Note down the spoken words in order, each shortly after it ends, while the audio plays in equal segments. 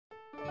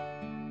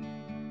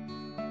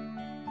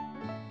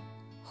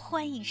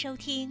欢迎收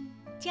听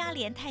嘉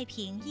联太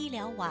平医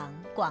疗网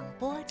广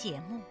播节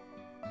目。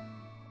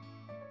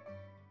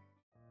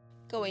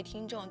各位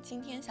听众，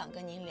今天想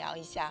跟您聊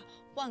一下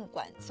腕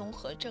管综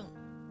合症。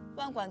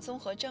腕管综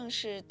合症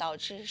是导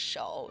致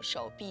手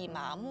臂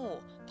麻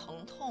木、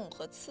疼痛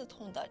和刺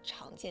痛的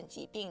常见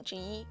疾病之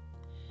一。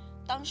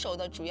当手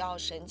的主要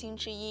神经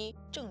之一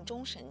正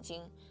中神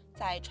经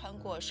在穿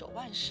过手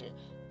腕时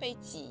被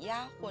挤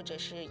压或者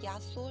是压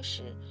缩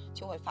时，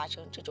就会发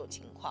生这种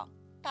情况。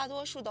大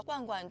多数的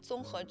腕管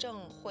综合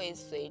症会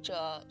随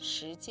着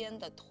时间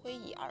的推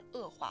移而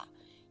恶化，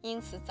因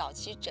此早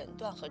期诊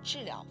断和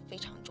治疗非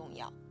常重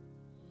要。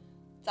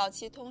早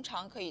期通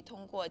常可以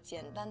通过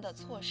简单的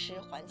措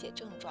施缓解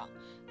症状，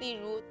例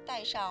如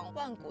戴上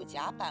腕骨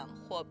夹板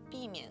或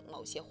避免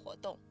某些活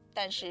动。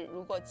但是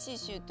如果继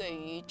续对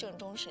于正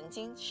中神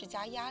经施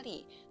加压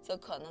力，则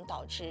可能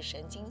导致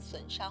神经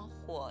损伤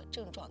或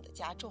症状的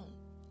加重。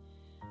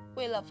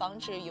为了防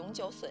止永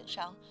久损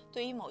伤，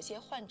对于某些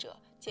患者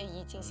建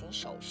议进行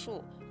手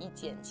术，以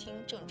减轻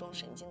正中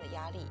神经的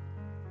压力。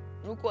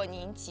如果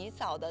您及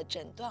早的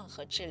诊断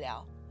和治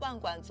疗，腕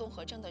管综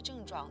合症的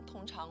症状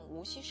通常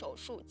无需手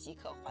术即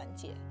可缓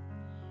解。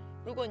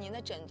如果您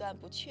的诊断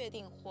不确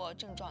定或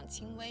症状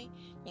轻微，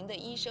您的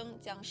医生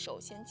将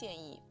首先建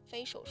议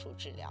非手术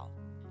治疗。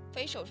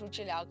非手术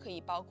治疗可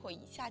以包括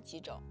以下几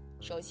种：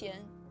首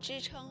先，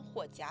支撑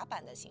或夹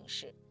板的形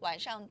式。晚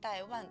上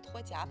戴腕托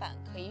夹板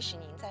可以使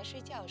您在睡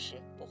觉时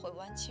不会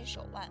弯曲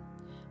手腕，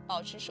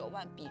保持手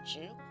腕笔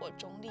直或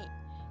中立，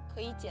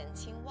可以减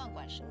轻腕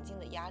管神经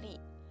的压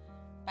力。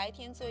白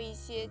天做一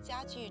些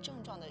加剧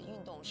症状的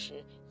运动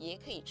时，也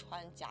可以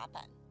穿夹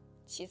板。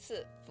其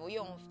次，服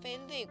用非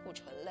类固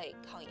醇类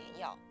抗炎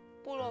药，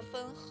布洛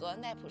芬和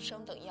奈普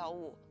生等药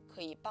物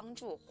可以帮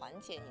助缓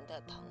解您的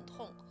疼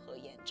痛和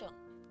炎症。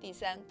第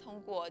三，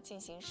通过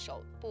进行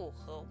手部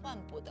和腕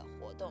部的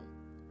活动。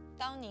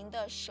当您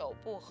的手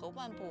部和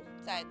腕部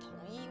在同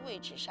一位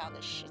置上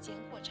的时间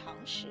过长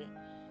时，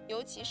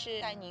尤其是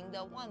在您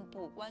的腕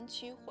部弯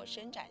曲或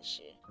伸展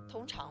时，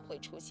通常会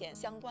出现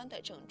相关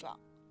的症状。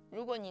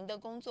如果您的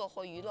工作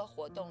或娱乐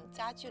活动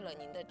加剧了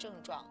您的症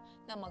状，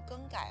那么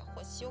更改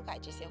或修改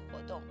这些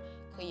活动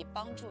可以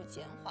帮助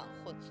减缓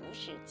或阻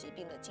止疾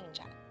病的进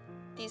展。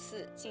第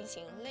四，进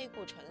行类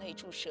固醇类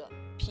注射。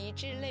皮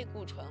质类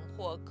固醇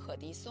或可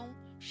的松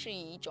是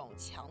一种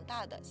强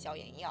大的消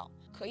炎药，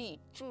可以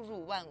注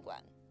入腕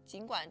管。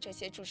尽管这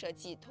些注射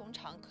剂通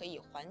常可以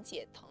缓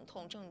解疼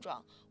痛症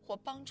状或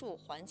帮助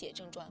缓解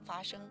症状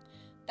发生，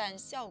但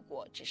效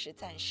果只是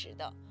暂时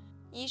的。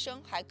医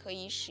生还可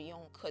以使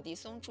用可的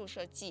松注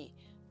射剂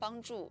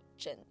帮助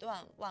诊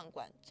断腕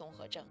管综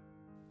合症。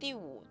第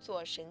五，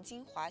做神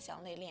经滑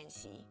翔类练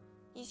习。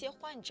一些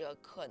患者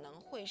可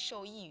能会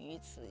受益于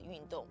此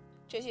运动，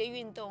这些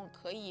运动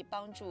可以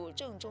帮助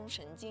正中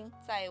神经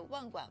在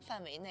腕管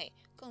范围内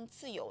更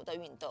自由地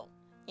运动。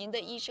您的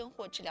医生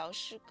或治疗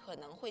师可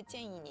能会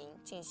建议您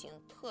进行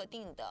特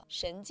定的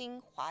神经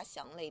滑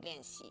翔类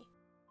练习。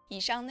以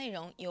上内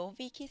容由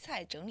Vicky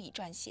蔡整理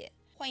撰写，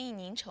欢迎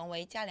您成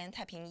为嘉联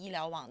太平医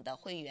疗网的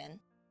会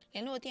员，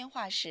联络电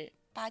话是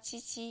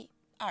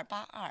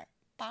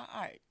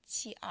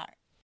877-282-8272。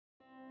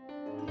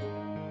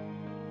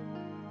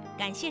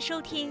感谢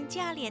收听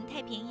嘉联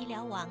太平医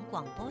疗网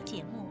广播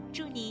节目，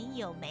祝您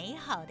有美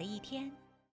好的一天。